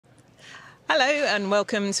Hello and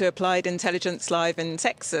welcome to Applied Intelligence Live in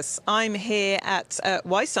Texas. I'm here at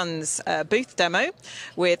WiSun's booth demo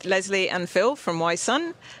with Leslie and Phil from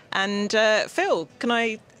WiSun. And Phil, can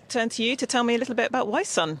I turn to you to tell me a little bit about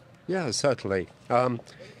WiSun? Yeah, certainly.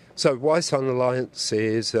 So WiSun Alliance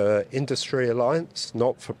is an industry alliance,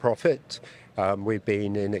 not for profit. We've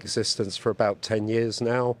been in existence for about 10 years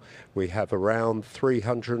now. We have around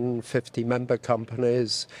 350 member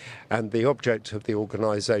companies, and the object of the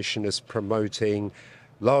organization is promoting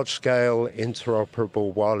large-scale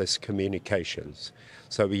interoperable wireless communications.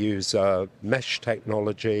 So we use mesh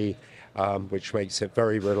technology, which makes it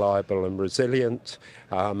very reliable and resilient,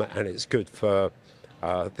 and it's good for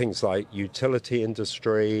things like utility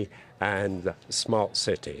industry and smart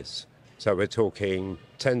cities. So we're talking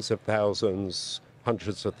tens of thousands,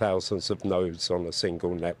 hundreds of thousands of nodes on a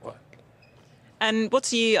single network. And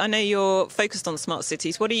I know you're focused on smart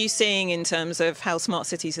cities. What are you seeing in terms of how smart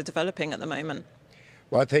cities are developing at the moment?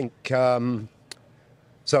 Well, I think,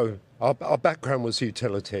 so our background was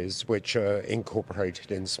utilities, which are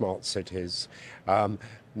incorporated in smart cities.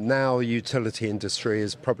 Now utility industry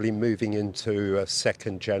is probably moving into a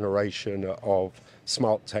second generation of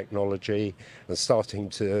smart technology and starting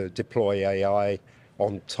to deploy AI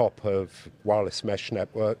on top of wireless mesh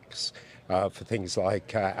networks for things like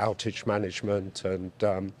outage management and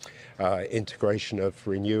integration of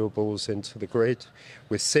renewables into the grid.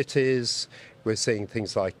 With cities, we're seeing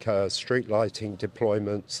things like street lighting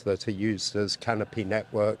deployments that are used as canopy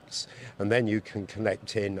networks, and then you can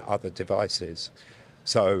connect in other devices.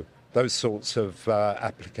 So those sorts of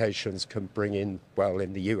applications can bring in, well,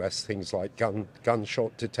 in the US, things like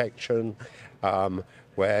gunshot detection,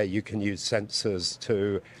 where you can use sensors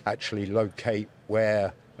to actually locate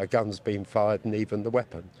where a gun's been fired and even the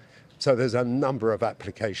weapon. So there's a number of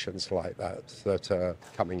applications like that are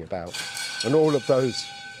coming about. And all of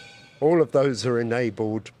those are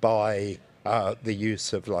enabled by the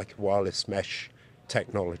use of like wireless mesh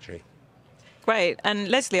technology. Great. And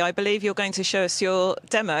Leslie, I believe you're going to show us your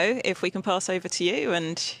demo. If we can pass over to you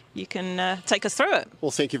and you can take us through it.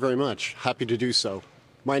 Well, thank you very much. Happy to do so.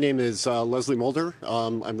 My name is Leslie Mulder.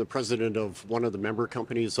 I'm the president of one of the member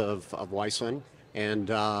companies of WiSun.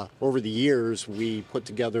 And over the years, we put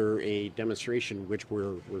together a demonstration, which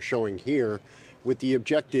we're showing here, with the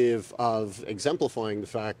objective of exemplifying the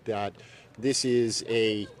fact that this is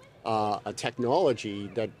a technology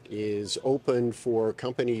that is open for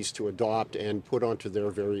companies to adopt and put onto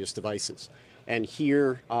their various devices. And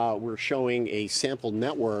here we're showing a sample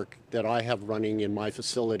network that I have running in my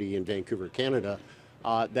facility in Vancouver, Canada,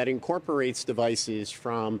 that incorporates devices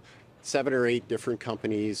from 7 or 8 different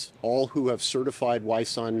companies, all who have certified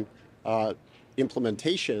WiSun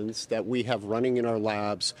implementations that we have running in our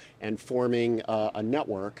labs and forming a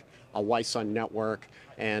network, a WiSun network,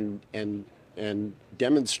 and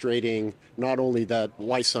demonstrating not only that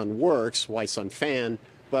WiSun works, WiSun Fan,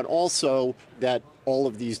 but also that all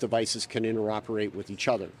of these devices can interoperate with each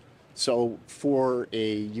other. So for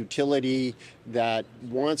a utility that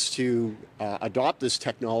wants to adopt this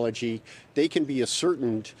technology, they can be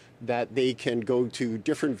ascertained that they can go to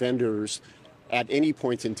different vendors at any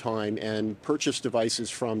point in time and purchase devices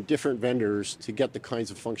from different vendors to get the kinds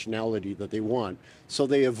of functionality that they want, so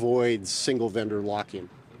they avoid single vendor lock-in.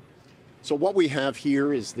 So what we have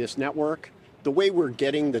here is this network. The way we're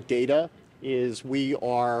getting the data is let's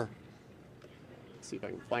see if I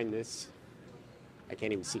can find this. I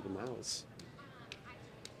can't even see the mouse.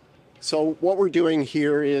 So what we're doing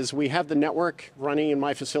here is we have the network running in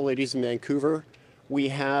my facilities in Vancouver. We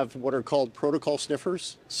have what are called protocol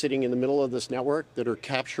sniffers sitting in the middle of this network that are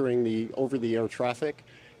capturing the over-the-air traffic,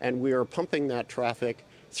 and we are pumping that traffic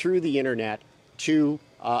through the internet to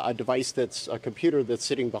a device a computer that's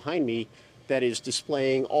sitting behind me that is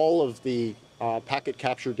displaying all of the packet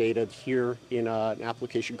capture data here in an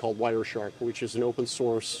application called Wireshark, which is an open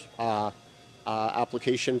source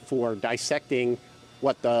application for dissecting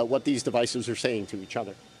what these devices are saying to each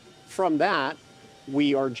other. From that,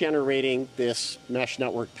 we are generating this mesh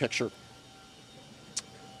network picture.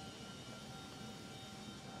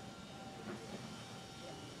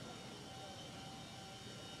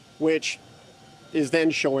 Which is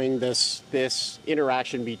then showing this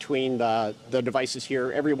interaction between the devices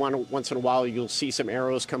here. Once in a while, you'll see some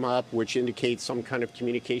arrows come up, which indicate some kind of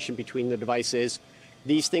communication between the devices.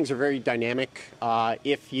 These things are very dynamic.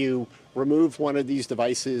 If you remove one of these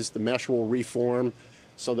devices, the mesh will reform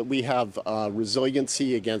so that we have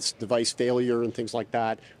resiliency against device failure and things like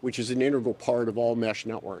that, which is an integral part of all mesh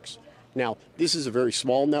networks. Now, this is a very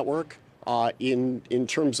small network. In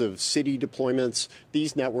terms of city deployments,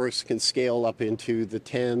 these networks can scale up into the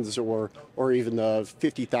tens or even the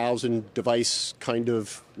 50,000 device kind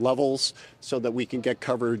of levels, so that we can get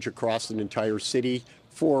coverage across an entire city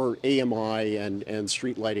for AMI and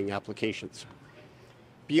street lighting applications.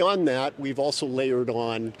 Beyond that, we've also layered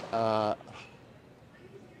on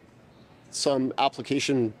some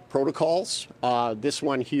application protocols. This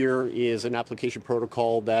one here is an application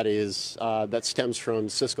protocol that stems from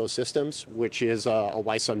Cisco Systems, which is a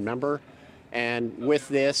WiSun member. And with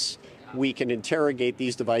this, we can interrogate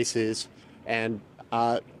these devices and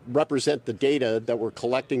represent the data that we're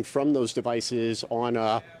collecting from those devices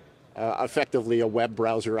on effectively a web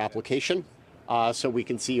browser application. So we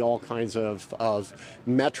can see all kinds of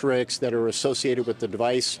metrics that are associated with the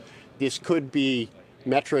device. This could be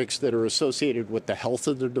metrics that are associated with the health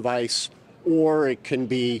of the device, or it can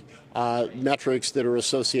be metrics that are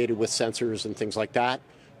associated with sensors and things like that.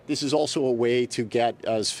 This is also a way to get,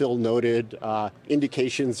 as Phil noted,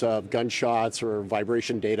 indications of gunshots or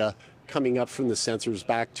vibration data coming up from the sensors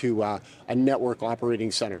back to a network operating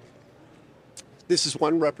center. This is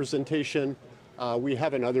one representation. We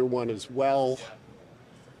have another one as well,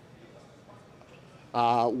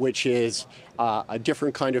 which is a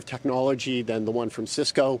different kind of technology than the one from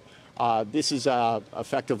Cisco. This is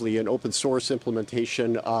effectively an open source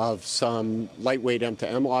implementation of some lightweight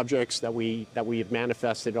M2M objects that we have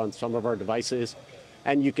manifested on some of our devices.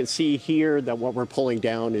 And you can see here that what we're pulling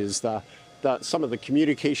down is some of the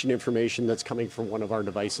communication information that's coming from one of our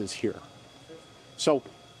devices here. So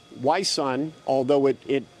WiSun, although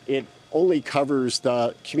it only covers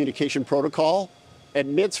the communication protocol,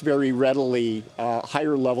 admits very readily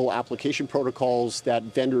higher level application protocols that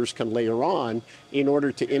vendors can layer on in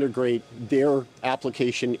order to integrate their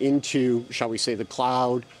application into, shall we say, the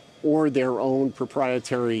cloud or their own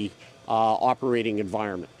proprietary operating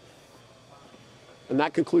environment. And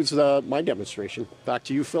that concludes my demonstration. Back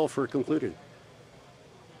to you, Phil, for concluding.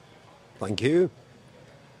 Thank you.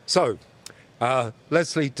 So,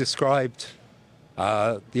 Leslie described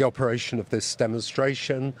the operation of this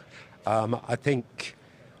demonstration. I think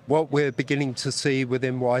what we're beginning to see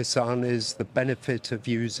within WiSun is the benefit of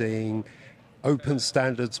using open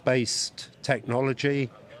standards-based technology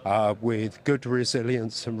with good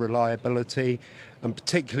resilience and reliability, and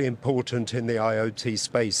particularly important in the IoT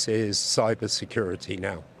space is cybersecurity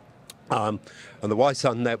now. And the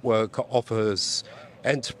WiSun network offers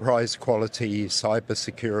enterprise-quality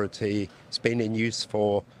cybersecurity. It's been in use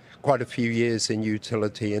for quite a few years in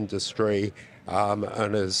utility industry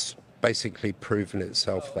and has basically proven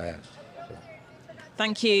itself there.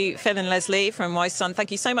 Thank you, Phil and Leslie from WiSun. Thank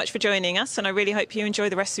you so much for joining us, and I really hope you enjoy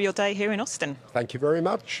the rest of your day here in Austin. Thank you very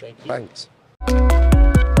much. Thanks.